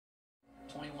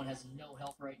21 has no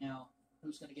help right now.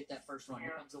 Who's going to get that first run?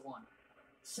 Here comes the 1.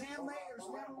 Sam Mayer's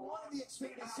number 1 in the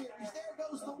Xfinity Series. There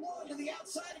goes the 1 to the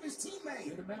outside of his teammate.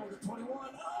 In the middle of the 21.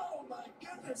 Oh, my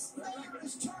goodness. Mayer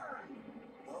is turned.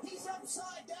 He's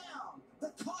upside down.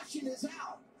 The caution is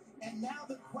out. And now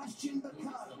the question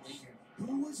becomes,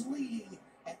 who was leading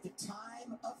at the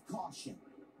time of caution?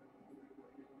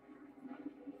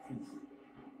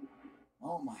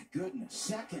 Oh, my goodness.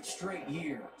 Second straight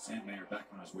year. Sam Mayer back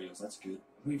on his wheels. That's good.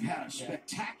 We've had a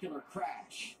spectacular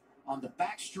crash on the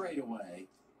back straightaway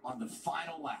on the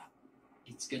final lap.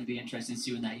 It's going to be interesting to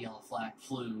see when that yellow flag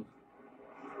flew.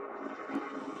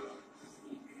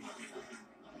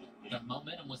 The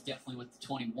momentum was definitely with the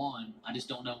 21. I just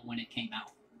don't know when it came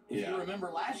out. If you remember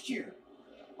last year,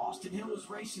 Austin Hill was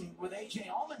racing with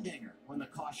A.J. Allmendinger when the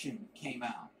caution came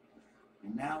out.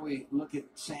 And now we look at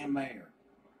Sam Mayer,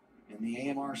 and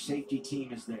the AMR safety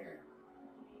team is there.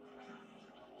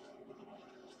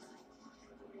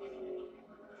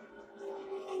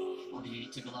 He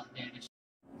took a lot of damage.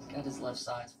 He's got his left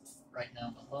side right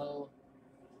now below.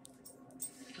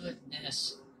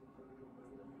 Goodness.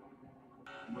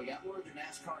 And we got word that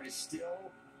NASCAR is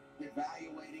still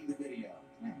evaluating the video.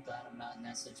 I'm glad I'm not in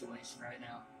that situation right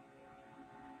now.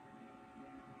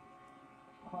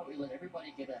 How about we let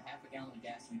everybody get a half a gallon of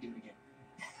gas and we do it again?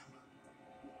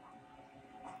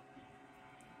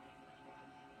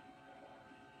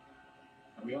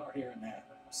 We are hearing that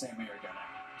Sam Mayer got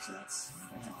out, so that's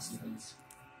awesome.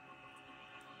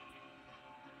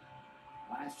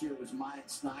 Last year it was Mike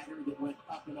Snyder that went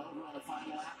up and over on the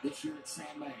final lap. This year it's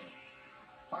Sam Mayer.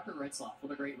 Parker Retzlaff,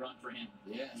 what a great run for him.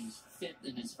 Yes. He was 5th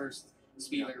in his first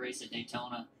Speedway race at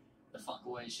Daytona. The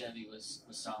Funkaway Chevy was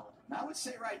solid. I would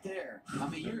say right there, I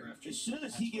mean, as soon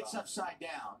as he gets upside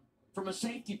down, from a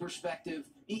safety perspective,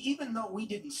 even though we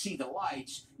didn't see the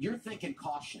lights, you're thinking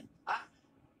caution.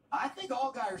 I think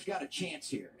Allgaier's got a chance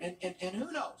here. And who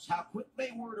knows how quick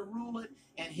they were to rule it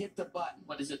and hit the button.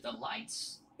 What is it, the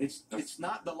lights? It's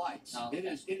not the lights. Oh, okay.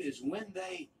 It is when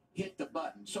they hit the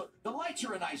button. So the lights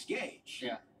are a nice gauge.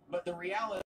 Yeah. But the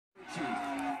reality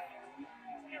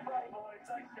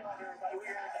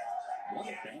What a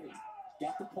day.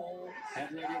 Got the pole,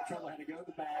 had radio trouble, had to go to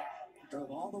the back, drove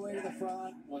all the way to the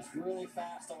front, was really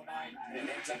fast all night, and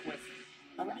ends up with,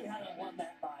 I mean, he had won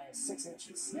that by 6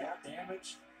 inches. Yeah,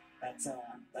 damage. That's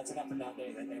an up and down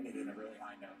day that ended in a really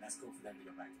high note. That's cool for them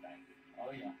to go back to back.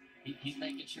 Oh, yeah. He's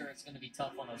making sure it's going to be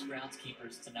tough on those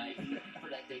groundskeepers tonight for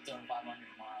that Daytona 500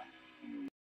 tomorrow.